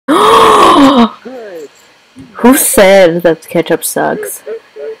Who said that ketchup sucks?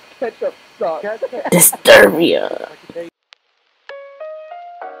 Ketchup sucks. Disturbia.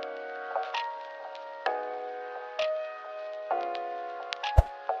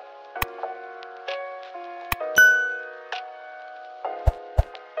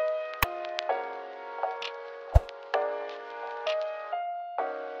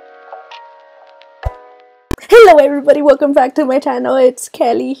 Hello everybody, welcome back to my channel. It's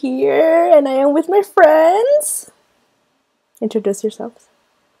Kelly here and I am with my friends. Introduce yourselves.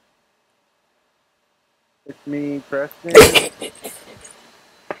 It's me, Preston.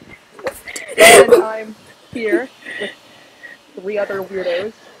 And I'm here with 3 other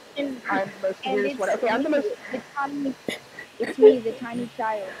weirdos. I'm the most weirdest one. Okay, I'm the most... It's me, the tiny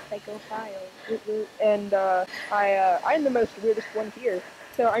child, psychophile. And I'm the most weirdest one here.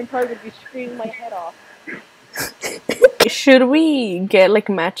 So I'm probably going to be screaming my head off. Should we get like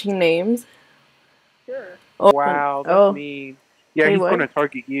matching names? Sure. Oh, Wow, that's mean. Yeah, Wait, he's what? gonna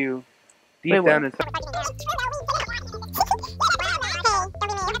target you. Deep Wait, down what? inside.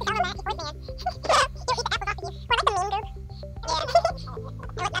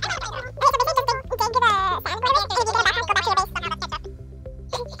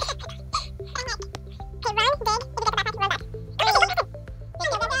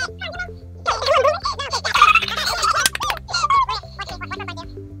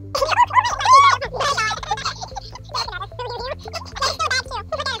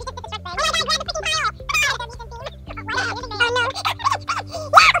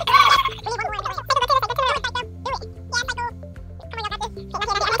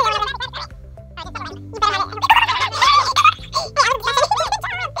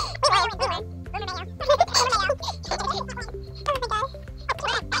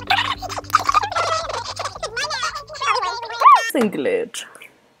 Glitch.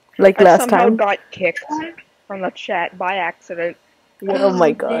 Like last somehow time. got kicked from the chat by accident. Oh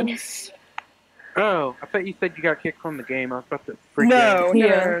my god. Oh, I thought you said you got kicked from the game. I was about to freak No, out.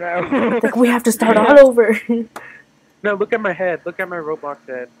 no. Like we have to start all over. No, look at my head. Look at my Roblox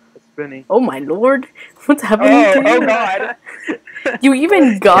head. It's spinning. Oh my lord. What's happening to you? Oh god. You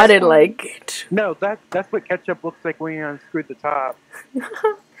even got it like... No, that's what ketchup looks like when you unscrew the top.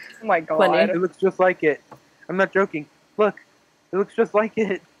 Oh my god. Funny. It looks just like it. I'm not joking. Look. It looks just like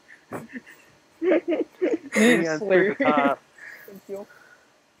it. When you unscrew the top. Thank you.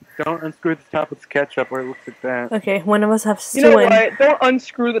 Don't unscrew the top of ketchup or it looks like that. Okay, one of us has You to know win. what? Don't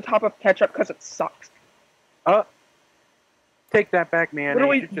unscrew the top of ketchup because it sucks. Take that back, man. What are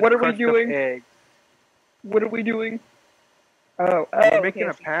we doing? Eggs. What are we doing? We're making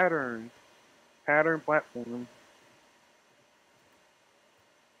yes. a pattern platform.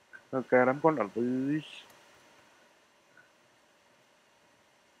 Oh god, I'm gonna lose.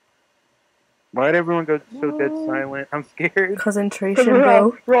 Why'd everyone go so dead silent? I'm scared. Concentration,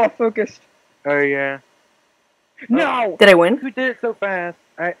 bro. We're all focused. Oh yeah. No! Did I win? Who did it so fast?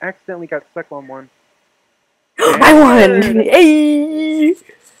 I accidentally got stuck on one. I won! Hey!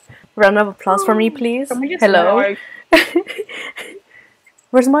 Round of applause for me, please. Hello.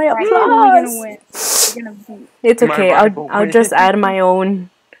 Where's my applause? You're gonna win. You're gonna beat. It's okay. My rival I'll wins. just add my own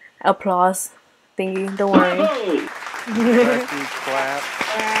applause thingy. Don't worry. Clap.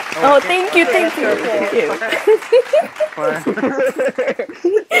 Oh, thank you, thank you, thank you. Clap.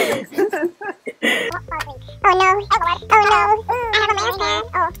 Oh no! Oh no! I have a mask on.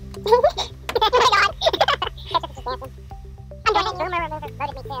 Oh. Oh my god! I'm doing it. Boomer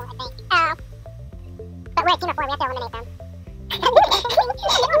voted me too, I think. But we're a team of 4. We have to eliminate them. Guys,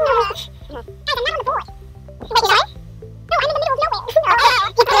 I'm not on the board. Wait, what? No, I'm in the middle of nowhere.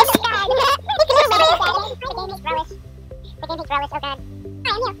 Oh, you glitched. The game is growish. The game is growish. Oh god. Alright,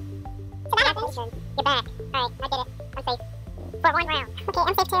 I'm here. So that happens. Get back. Alright, I did it. I'm safe. For 1 round. Okay,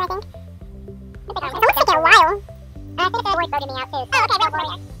 I'm safe too, I think. It looks like a while. I think the board voted me out too. So okay, real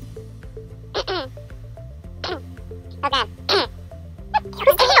warrior. Oh god. It's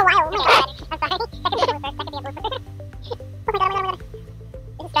taking a while. Oh my god. I'm sorry. That could be a blooper. That could be a blooper. Oh my god, oh my god, oh my god.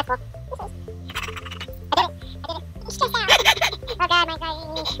 This is stressful. I did it. I'm stressed out. Oh god, my god.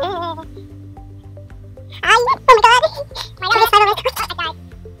 Oh my god. My god, I died.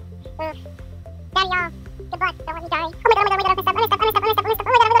 Damn y'all. Good luck. Don't let me die. Oh my god, oh my god, oh my god. I'm gonna stop. Oh my god,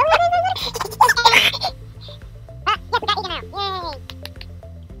 oh my god, oh my god. Ah, yes, we got Egan now. Yay.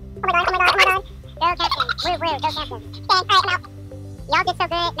 Oh my god, oh my god, oh my god. Go Captain. Woo woo, go Captain. Okay, alright, I'm out. Y'all did so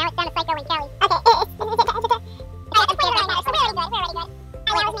good. Now it's down to Psycho and Kelly. Okay, we're already good.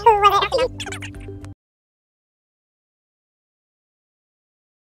 Who was it?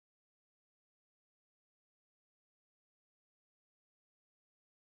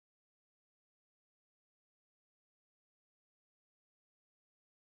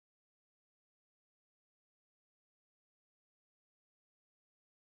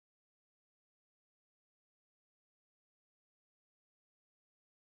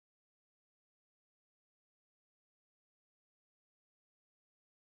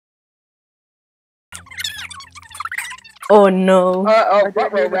 Oh no. Uh-oh, I didn't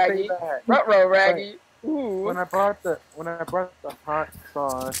ruh-roh, mean to say Raggy. that. Ruh-roh, Raggy. Ooh. When I brought the hot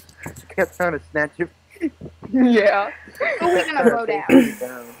sauce, she kept trying to snatch it. Yeah. Who are we gonna vote out?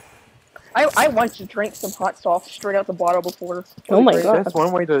 Down. I once drank some hot sauce straight out the bottle before. Oh my Great. god. That's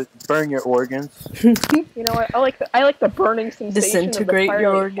one way to burn your organs. You know what? I like the burning sensation Disintegrate of the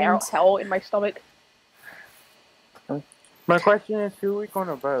your fiery organs. hell in my stomach. My question is, who are we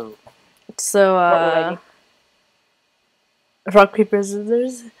gonna vote? So, Raggy. rock, paper,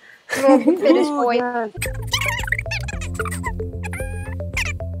 scissors? Little fittest Ooh, boy. yes.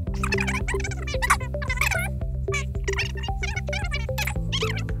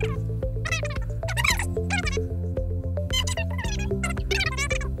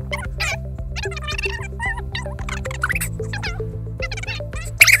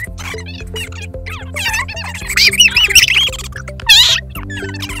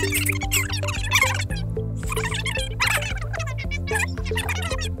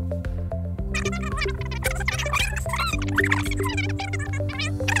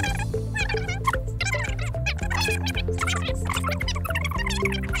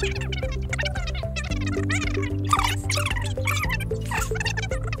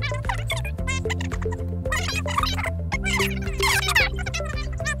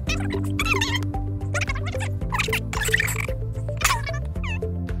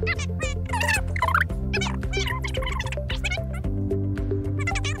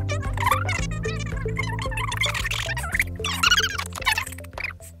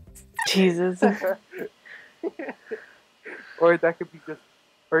 Jesus. Or that could be just,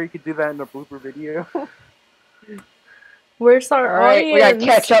 or you could do that in a blooper video. Where's our Alright, we got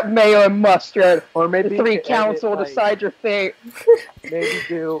audience? ketchup, mayo, and mustard. Or The maybe three you could counts will edit, decide your fate. Maybe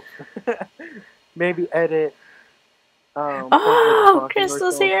do, maybe edit. Oh, pointless talking or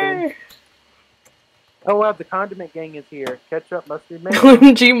Crystal's something. here. Oh wow, the condiment gang is here. Ketchup, mustard, mayo.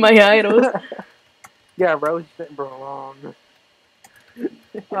 OMG, my idols. Yeah, Rose sitting wrong.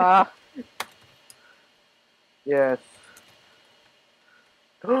 Ah, Yes.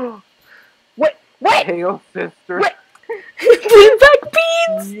 what? Hail, sister. What? Back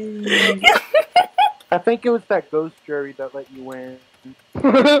beans. I think it was that ghost jury that let you win.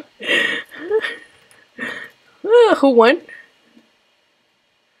 Who won?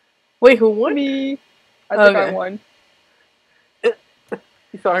 Wait, who won? Me. I think I Okay. won.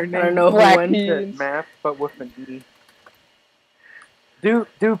 Sorry, name. I don't know who Black won. beans. Math, but with an E. Do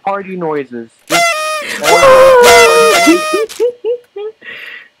party noises.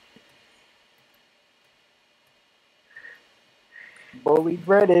 Bullied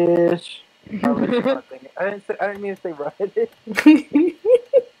reddish. I didn't mean to say reddish.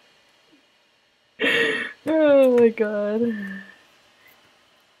 Oh my god.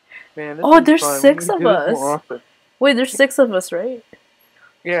 Man, this Oh, is there's fun. We 6 need to of do this more us. often. Wait, there's 6 of us, right?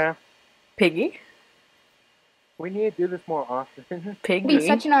 Yeah, Piggy? we need to do this more often. Be Piggy.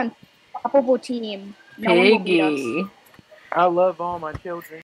 such an unstoppable team. No one will beat us. Piggy. I love all my children.